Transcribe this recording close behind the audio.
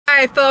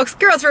Alright folks,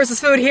 Girls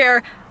vs. Food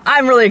here.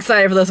 I'm really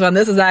excited for this one.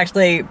 This is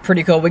actually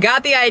pretty cool. We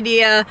got the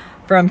idea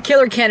from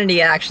Killer Kennedy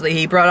actually.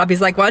 He brought up,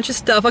 he's like, why don't you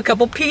stuff a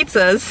couple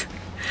pizzas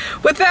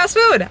with fast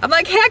food? I'm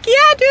like, heck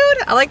yeah,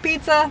 dude. I like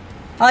pizza.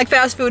 I like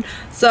fast food.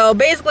 So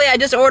basically I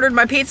just ordered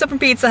my pizza from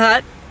Pizza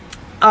Hut.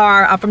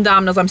 Or from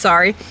Domino's, I'm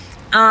sorry.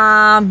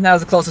 That was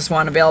the closest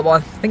one available.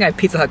 I think I have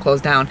Pizza Hut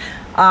closed down.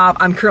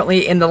 I'm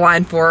currently in the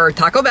line for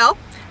Taco Bell.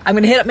 I'm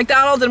gonna hit up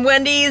McDonald's and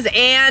Wendy's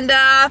and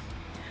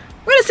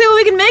we're gonna see what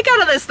we can make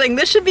out of this thing.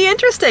 This should be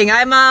interesting.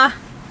 I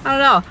don't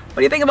know. What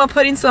do you think about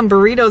putting some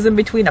burritos in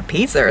between a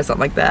pizza or something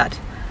like that?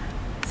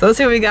 So let's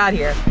see what we got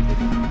here.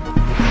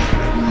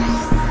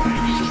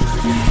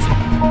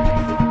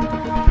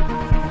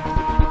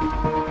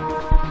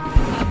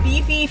 A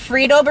beefy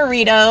Frito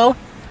burrito,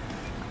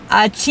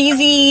 a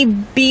cheesy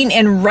bean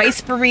and rice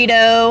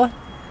burrito,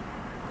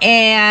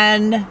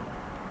 and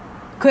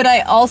could I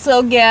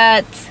also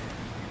get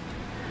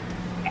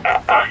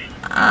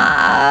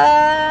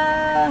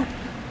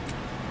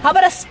how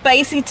about a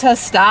spicy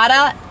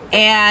tostada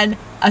and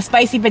a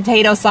spicy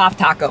potato soft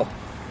taco?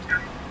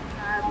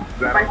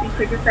 Spicy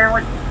chicken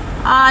sandwich?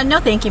 No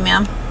thank you,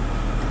 ma'am.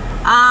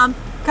 Can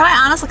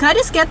I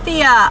just get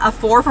the a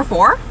 4 for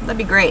 $4? That'd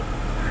be great.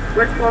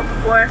 Which 4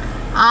 for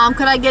 $4?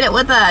 Could I get it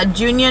with a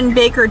Junior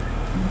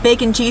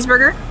bacon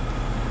cheeseburger?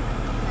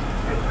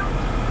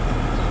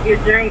 Your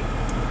drink?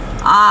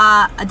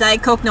 A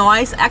Diet Coke, no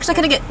ice. Actually,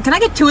 can I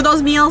get 2 of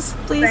those meals,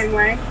 please? Same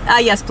way?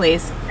 Yes,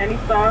 please. Any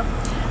sauce?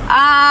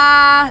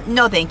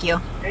 No thank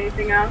you.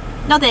 Anything else?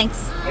 No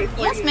thanks.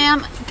 Yes,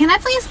 ma'am. Can I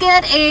please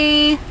get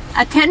a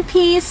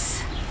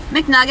 10-piece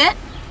McNugget?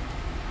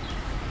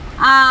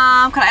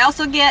 Could I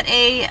also get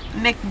a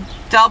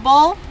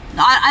McDouble?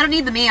 No, I don't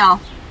need the meal.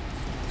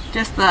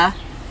 Just the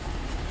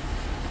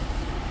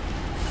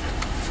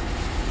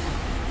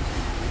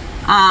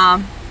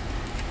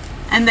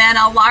and then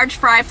a large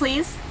fry,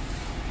 please.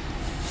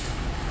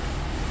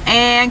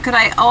 And could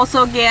I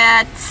also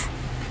get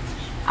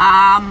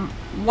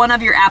one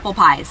of your apple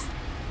pies?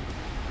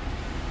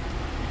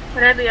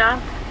 Whatever, y'all.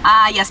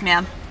 Yes,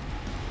 ma'am.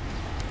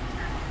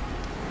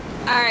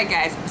 Alright,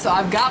 guys. So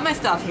I've got my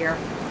stuff here.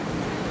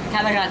 I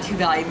kind of got 2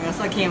 value meals,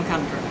 so I came with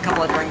a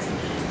couple of drinks.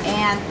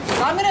 And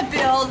so I'm going to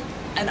build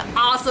an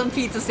awesome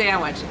pizza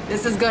sandwich.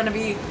 This is going to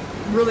be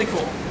really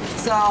cool.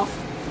 So,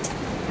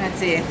 let's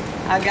see.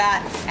 I've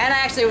got, and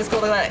actually it was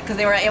cool because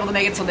they were able to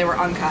make it so they were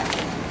uncut.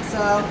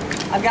 So,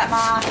 I've got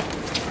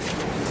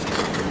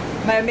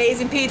my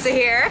amazing pizza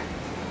here.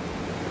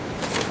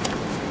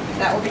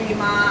 That will be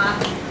my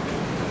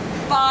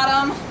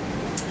bottom.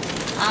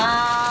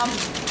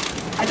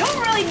 I don't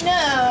really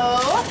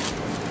know.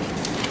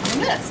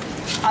 This.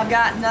 I've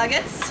got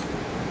nuggets.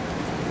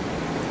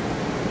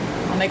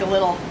 I'll make a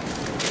little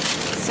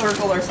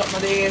circle or something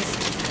of these.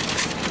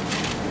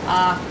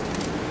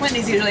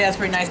 Wendy's usually has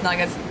pretty nice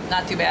nuggets.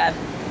 Not too bad.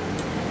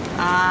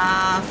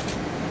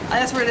 I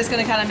guess we're just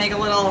gonna kind of make a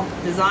little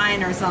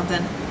design or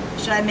something.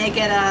 Should I make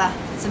it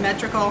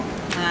symmetrical?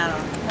 I don't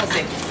know. We'll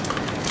see.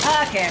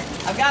 Okay,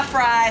 I've got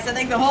fries. I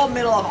think the whole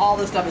middle of all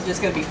this stuff is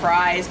just gonna be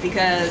fries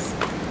because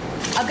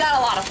I've got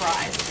a lot of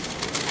fries.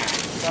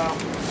 So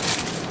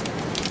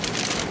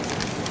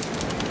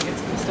get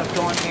some stuff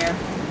going here.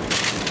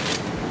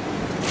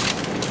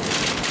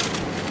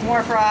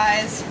 More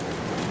fries.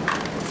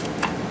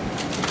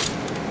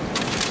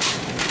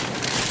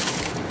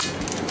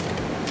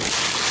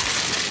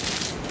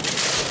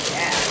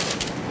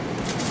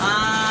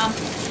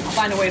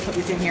 I'll find a way to put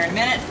these in here in a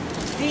minute.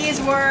 These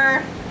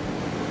were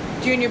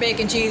Junior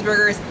bacon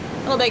cheeseburgers.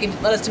 Little bacon,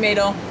 lettuce,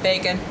 tomato,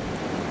 bacon,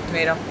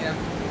 tomato, you know,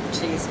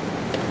 cheese.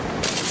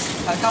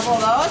 Got a couple of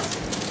those.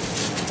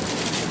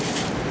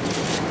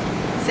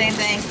 Same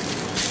thing.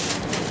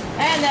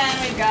 And then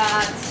we've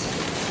got,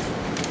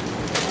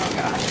 oh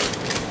gosh,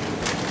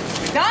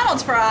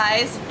 McDonald's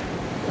fries.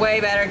 Way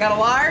better. Got a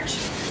large.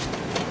 It's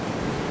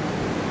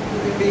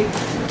gonna be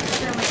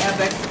extremely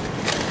epic.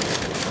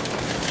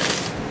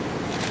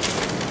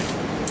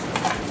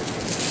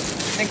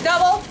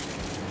 McDouble.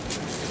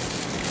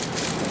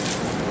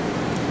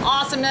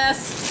 Awesomeness.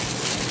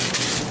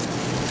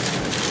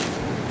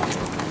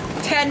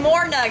 10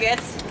 more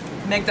nuggets.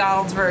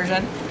 McDonald's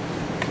version.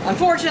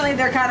 Unfortunately,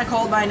 they're kind of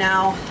cold by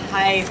now.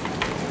 I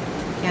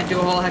can't do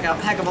a whole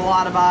heck of a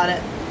lot about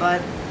it,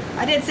 but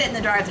I did sit in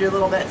the drive-thru a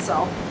little bit,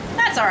 so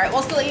that's alright.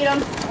 We'll still eat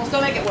them. We'll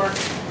still make it work.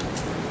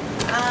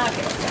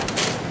 Okay, what's that?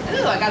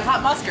 Ooh, I got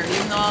hot mustard,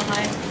 even though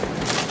I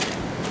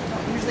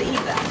don't usually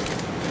eat that.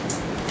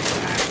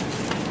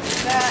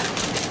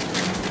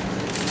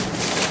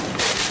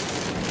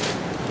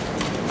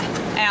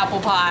 Apple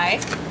pie.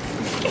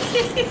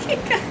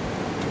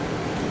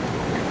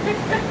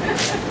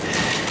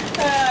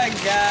 Oh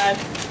god.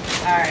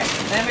 Alright,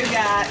 then we've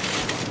got,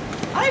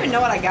 I don't even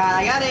know what I got.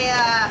 I got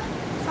a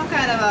some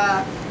kind of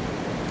a,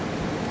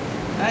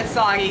 it's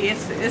soggy.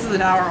 This is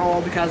an hour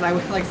old because like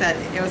I said,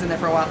 it was in there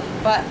for a while.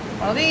 But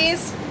one of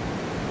these,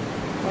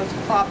 let's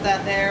plop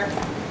that there.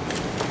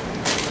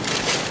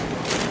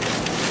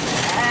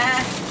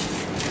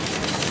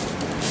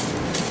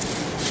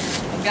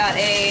 I've got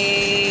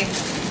a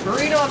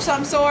burrito of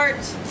some sort.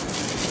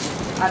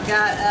 I've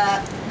got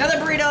another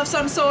burrito of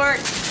some sort.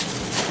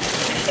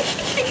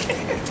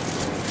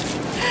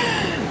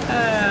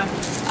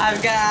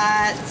 I've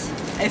got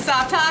a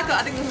soft taco.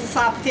 I think this is a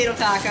soft potato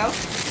taco.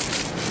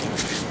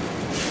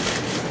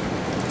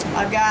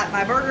 I've got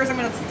my burgers I'm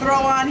going to throw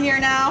on here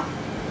now.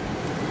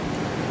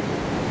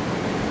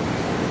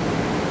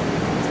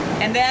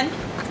 And then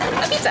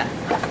a pizza.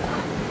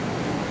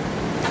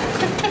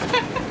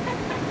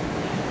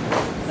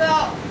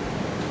 So,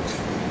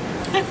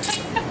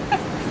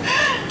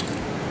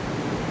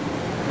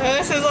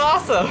 this is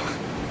awesome.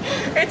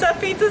 It's a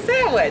pizza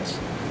sandwich.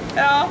 You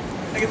know,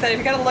 like I said, if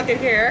you gotta look at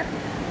here,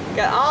 you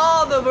got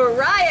all the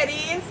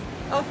varieties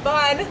of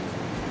fun.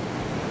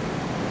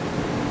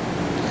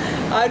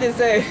 I'm just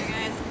saying,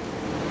 guys.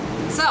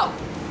 So,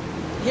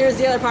 here's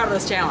the other part of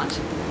this challenge.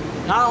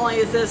 Not only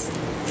is this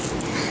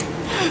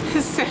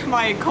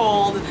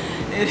semi-cold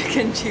and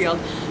congealed,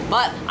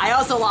 but I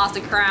also lost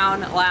a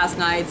crown last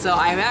night, so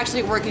I'm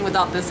actually working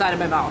without this side of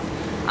my mouth.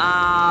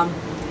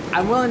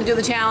 I'm willing to do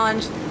the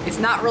challenge. It's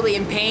not really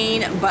in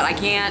pain, but I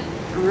can't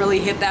really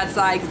hit that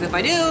side because if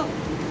I do,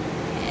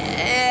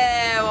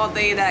 it won't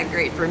be that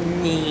great for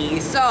me.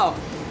 So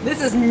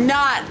this is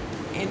not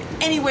in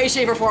any way,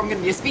 shape, or form going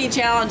to be a speed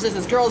challenge. This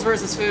is girls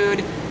versus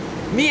food.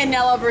 Me and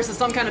Nela versus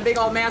some kind of big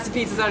old massive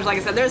pizza sandwich. Like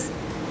I said, there's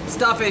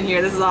stuff in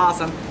here. This is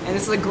awesome, and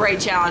this is a great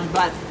challenge.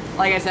 But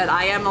like I said,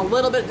 I am a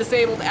little bit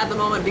disabled at the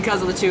moment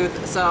because of the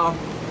tooth. So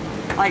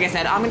like I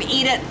said, I'm going to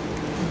eat it,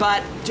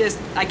 but just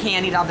I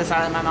can't eat off this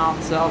side of my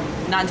mouth. So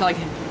not until I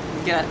can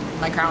get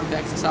my crown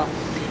fixed. So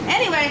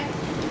anyway,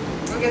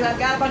 because I've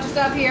got a bunch of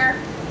stuff here.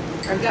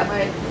 I've got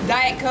my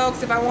Diet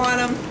Cokes if I want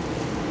them.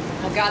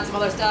 I've got some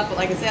other stuff, but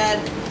like I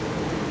said,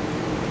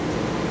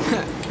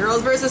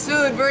 girls versus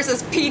food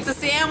versus pizza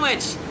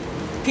sandwich.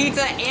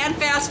 Pizza and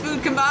fast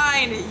food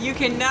combined. You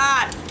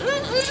cannot.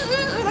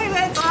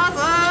 That's awesome.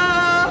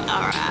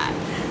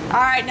 All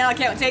right, now I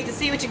can't wait to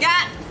see what you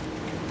got.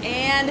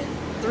 And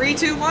 3,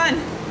 2,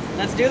 1.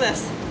 Let's do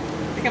this. I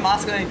think I'm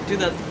also going to do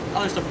the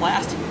other stuff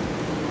last.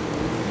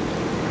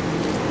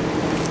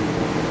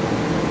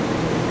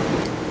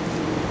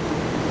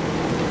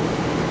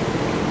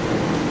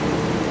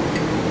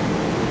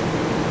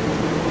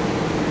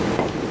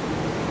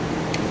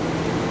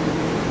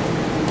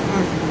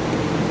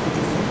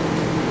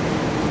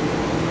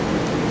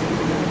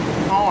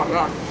 Oh my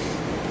god.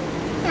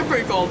 They're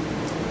pretty cold.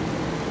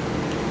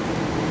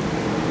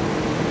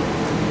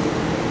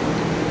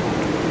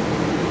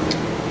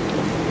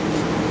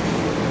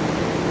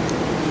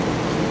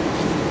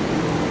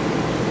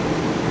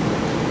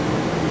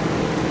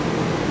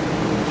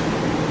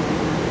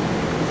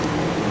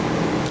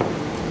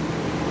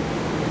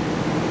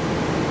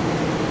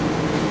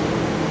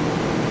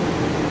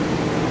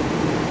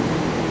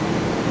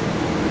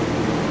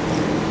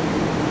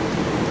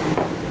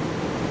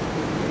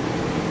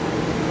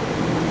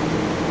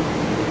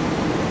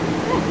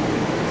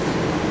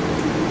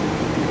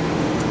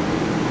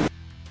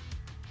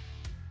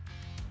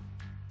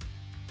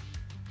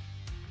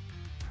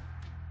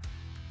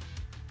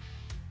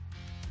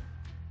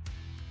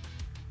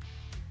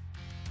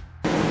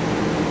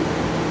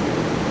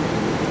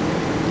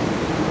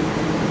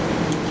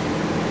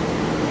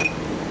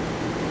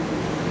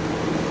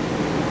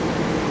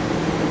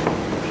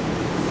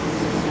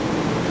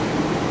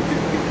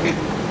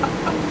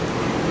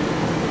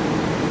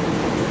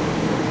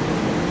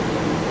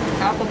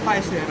 Apple pie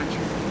sandwich.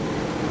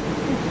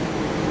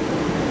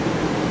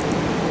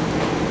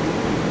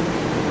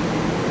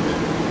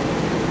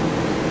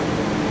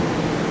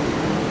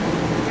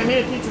 I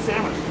made a pizza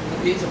sandwich.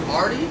 A pizza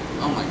party?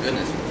 Oh my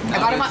goodness.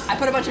 I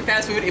put a bunch of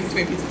fast food in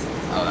between pizzas.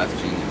 Oh, that's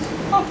genius.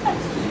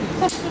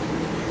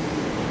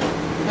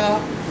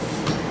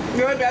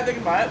 The only bad thing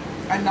about it,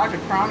 I knocked a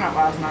crown out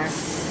last night.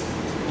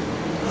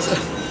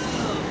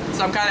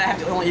 So I'm kind of have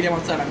to only eat it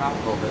one side of my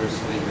mouth. Oh,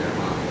 bittersweet there,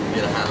 huh? You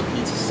gotta have a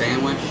pizza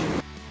sandwich.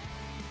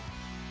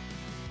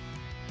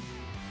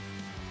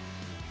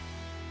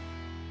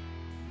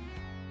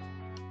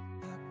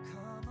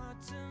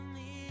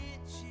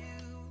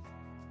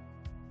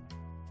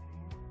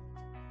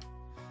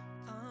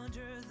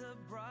 Under the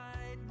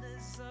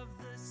brightness of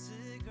the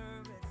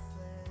cigarette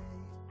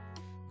flame,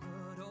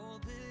 good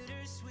old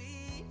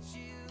bittersweet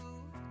you,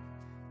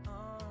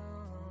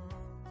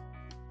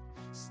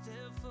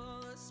 still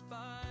full of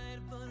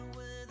spite, but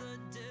with a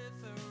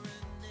different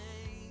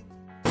name.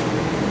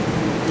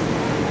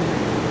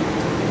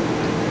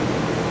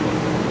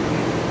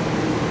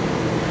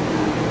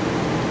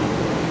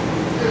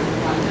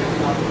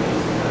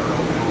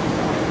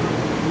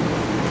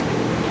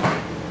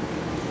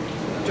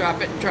 Drop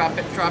it, drop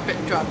it, drop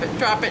it, drop it,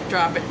 drop it,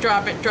 drop it,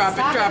 drop it, drop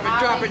it, drop it,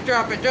 drop it,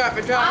 drop it, drop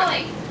it, drop it.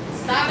 Ollie,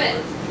 stop it.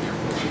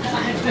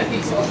 I'm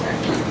moving over.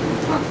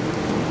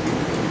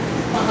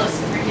 Almost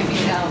freaking me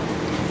out.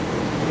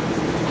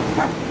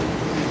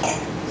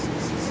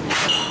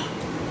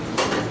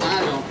 I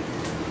don't.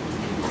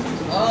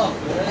 Oh,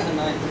 there is a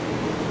nice.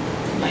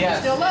 Yes,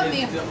 still love me.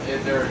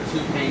 There are 2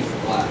 panes of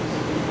glass.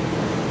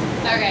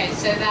 Okay,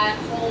 so that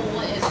hole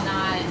is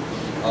not.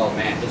 Oh,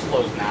 man, this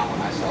closed now when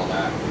I saw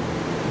that.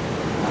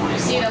 You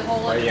see the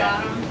hole at the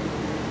bottom?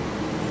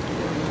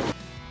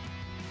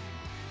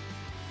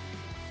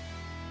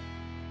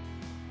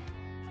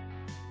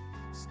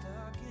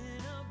 Stuck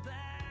in a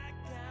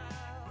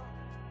blackout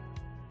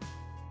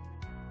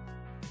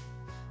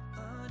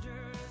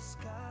under a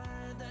sky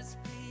that's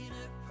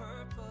painted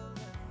purple.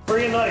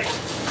 Pretty nice.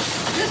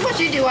 This is what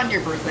you do on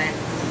your birthday.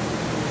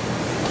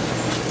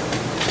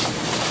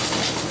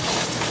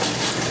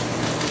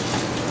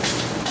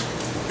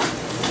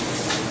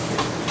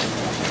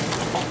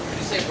 Did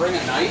you say bring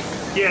a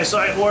knife? Yeah, so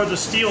I ordered the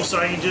steel so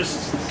I can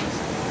just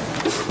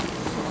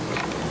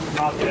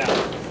knock it out.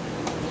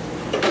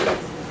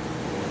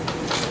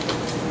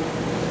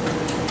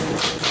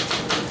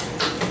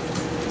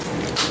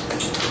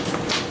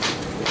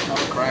 No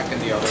crack in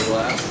the other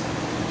glass.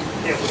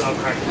 Yeah, without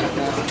cracking it.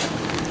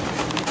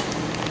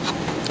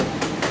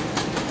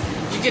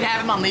 You could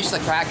have him unleash the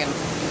Kraken.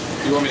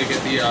 You want me to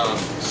get the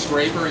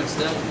scraper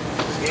instead?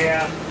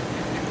 Yeah.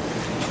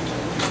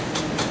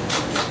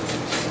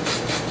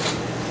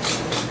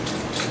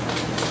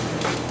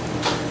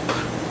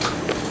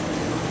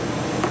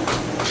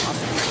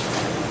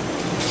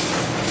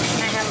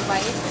 Can I have a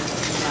bite?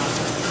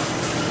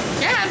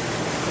 Yeah.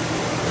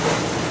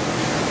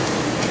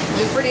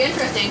 It's pretty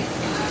interesting.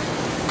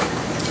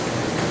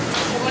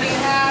 So what do you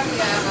have? You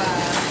have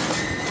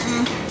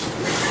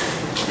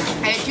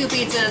I had 2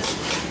 pizzas.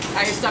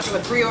 I stuffed it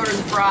with 3 orders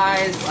of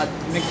fries, a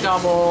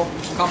McDouble,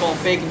 a couple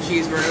of bacon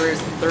cheeseburgers,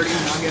 30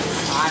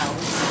 nuggets, I don't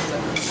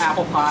know, some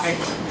apple pie.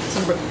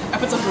 I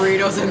put some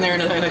burritos in there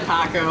and a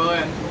taco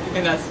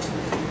and that's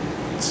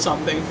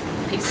something.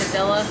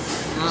 Quesadilla.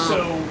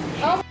 So,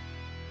 I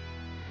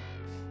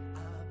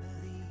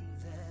believe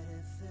that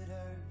if it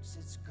hurts,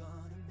 it's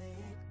gonna make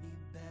me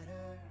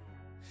better.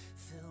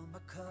 Fill my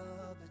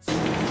cup, it's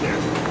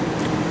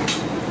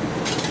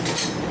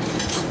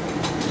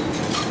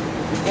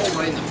Oh,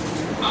 right in the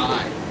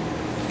eye.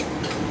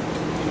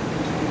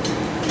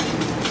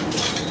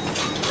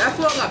 That's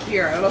what up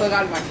here. I don't know if I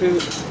got my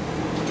food.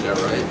 Yeah,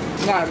 right?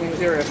 No, I'm being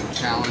serious.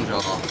 Challenge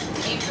all.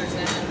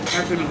 8%.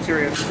 Actually being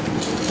serious.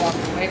 Well,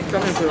 I have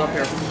something food up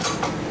here.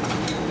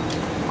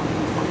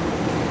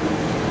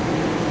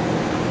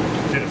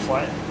 did it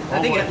fly? I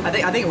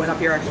think it went up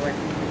here actually.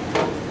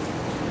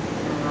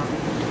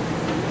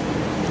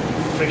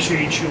 Make sure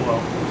you chew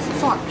well.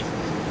 Fuck.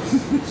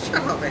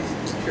 Shut up, man.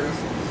 Just curious.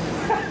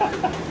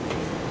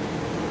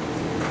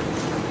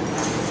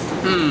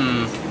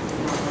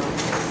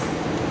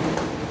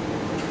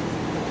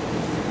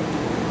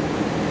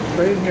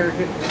 Right in here,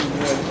 good.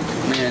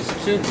 Man,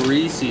 it's too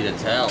greasy to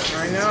tell.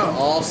 I know. It's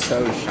all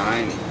so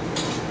shiny.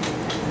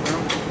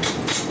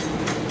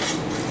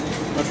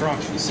 What's wrong?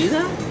 You see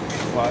that?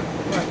 What?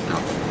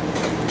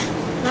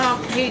 No,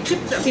 he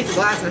chipped a piece of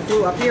glass and it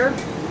flew up here,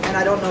 and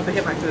I don't know if it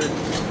hit my food.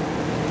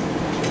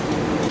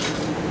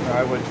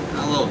 I would.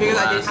 A little Because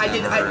glass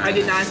I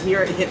did not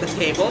hear it hit the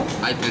table.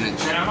 I didn't.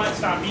 And I might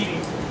stop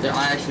eating.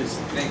 I actually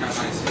think I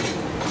might see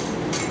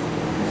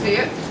See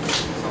it?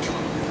 something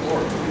on the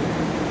floor.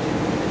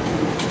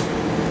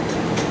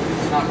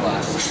 Not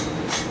glass.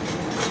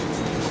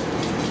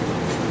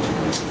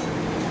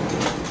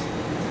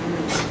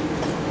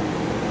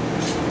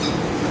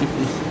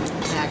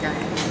 That guy.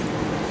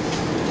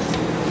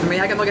 I mean,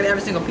 I can look at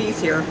every single piece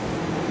here.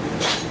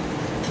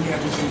 Yeah,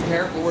 just be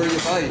careful where you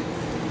bite.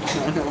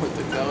 I don't know what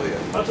to tell you.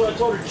 That's what I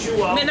told her, chew I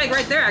well. mean, like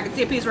right there, I can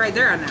see a piece right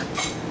there on there.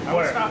 I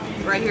would stop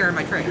eating. Right here in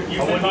my tray. I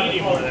wouldn't eat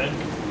anymore then.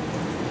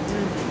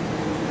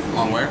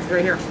 On where?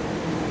 Right here.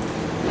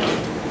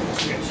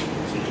 Yes.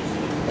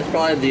 That's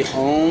probably the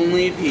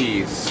only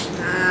piece.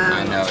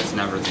 I Um, know, it's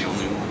never the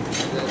only one.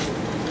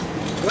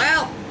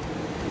 well.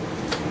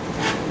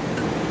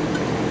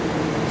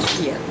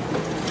 Shit.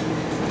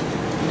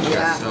 We Yeah.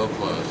 got so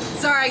close.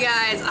 Sorry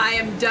guys, I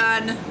am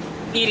done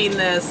eating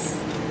this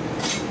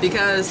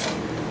because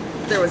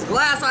there was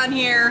glass on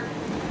here,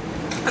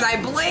 and I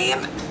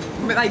blame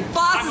my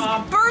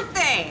boss's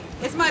birthday.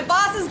 It's my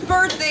boss's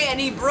birthday and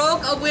he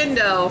broke a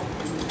window,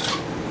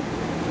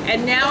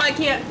 and now I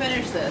can't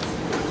finish this.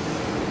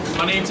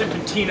 My name's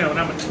Infantino and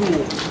I'm a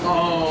tool.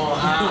 Oh,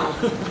 wow.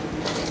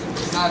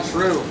 It's not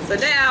true. So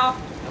now,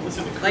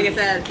 Listen to like I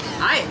said,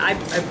 I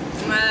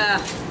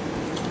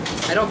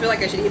don't feel like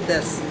I should eat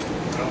this.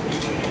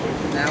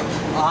 No,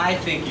 I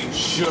think you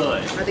should.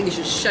 I think you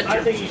should shut your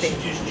I think you face.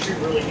 should just chew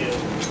really good.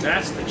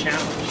 That's the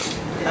challenge.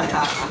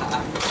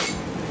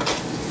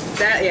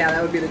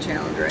 That would be the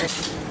challenge, right?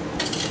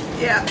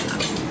 Yeah.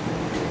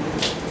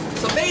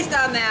 So based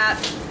on that,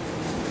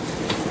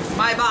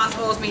 my boss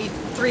owes me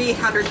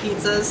 300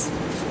 pizzas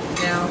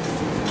now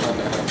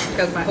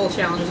because my whole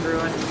challenge is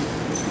ruined.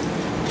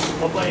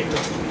 I'll blame you.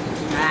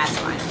 That's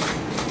fine.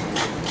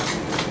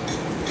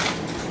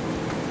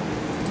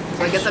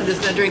 So I guess I'm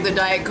just gonna drink the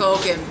Diet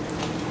Coke and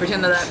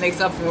pretend that makes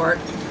up for it.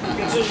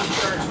 It's an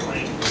insurance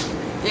claim.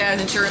 Yeah, an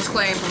insurance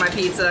claim for my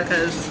pizza,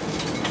 because,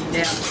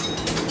 yeah.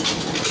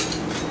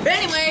 But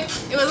anyway,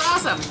 it was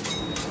awesome.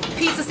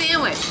 Pizza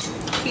sandwich.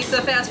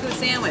 Pizza fast food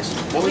sandwich.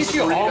 What was least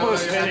you the burrito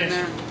almost that you had in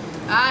finished.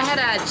 there? I had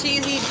a cheesy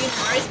bean and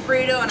rice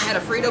burrito, and I had a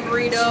Frito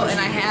burrito, and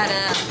I had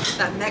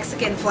that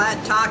Mexican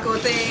flat taco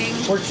thing.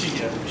 Where'd she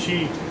get?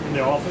 She in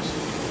the office?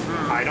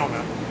 I don't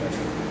know.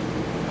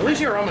 At least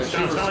you're almost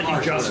done. It's not like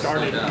you just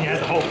started and you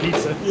had the whole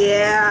pizza.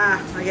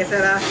 Yeah, like I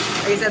said,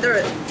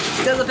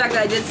 because of the fact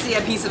that I did see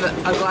a piece of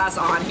a glass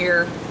on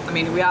here. I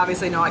mean, we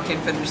obviously know I can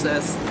finish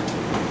this.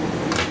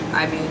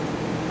 I mean,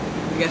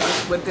 I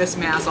guess with this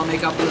mass, I'll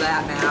make up for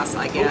that mass, I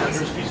Oh, and guess.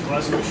 there's a piece of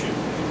glass in the shoe.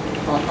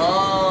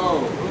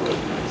 Oh,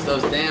 it's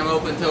those damn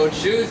open-toed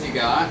shoes you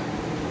got.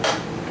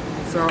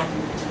 So,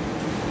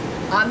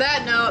 on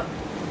that note,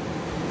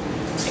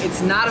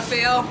 it's not a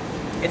fail,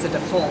 it's a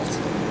default.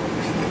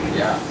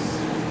 Yes.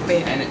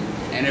 Wait,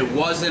 And it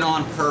wasn't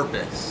on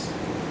purpose.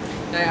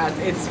 yeah,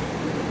 it's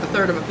a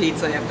third of a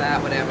pizza, if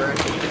that, whatever, and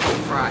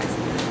fries.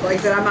 Like I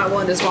said, I'm not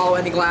willing to swallow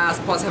any glass,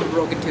 plus I have a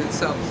broken tooth,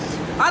 so.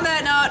 On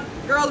that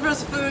note, girls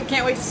versus food,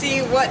 can't wait to see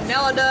what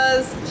Nela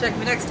does. Check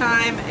me next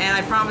time, and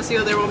I promise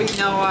you there will be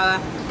no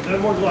No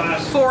more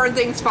glass. foreign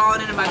things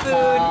falling into my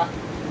food.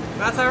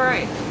 That's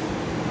alright.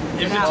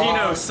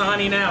 Infantino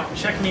signing out.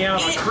 Check me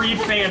out on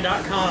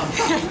creedfan.com.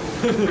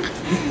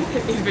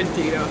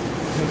 Infantino.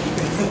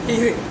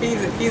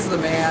 He's the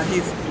man.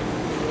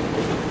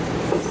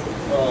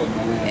 Oh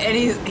man. And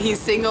he's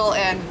single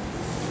and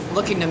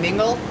looking to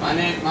mingle. My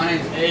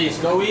name's Ace.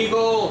 Go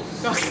Eagles!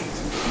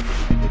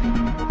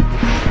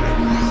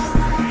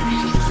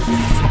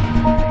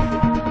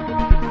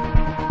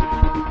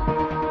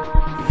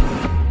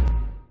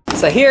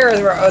 So here is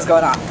what was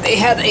going on. They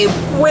had a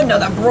window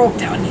that broke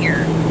down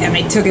here, and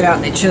they took it out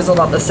and they chiseled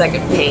out the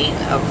second pane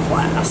of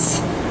glass.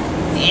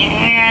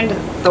 And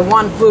the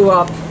one flew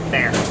up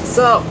there.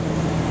 So,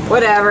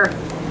 whatever.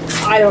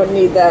 I don't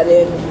need that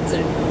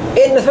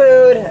in the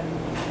food.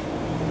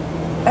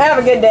 Have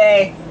a good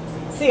day.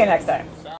 See you next time.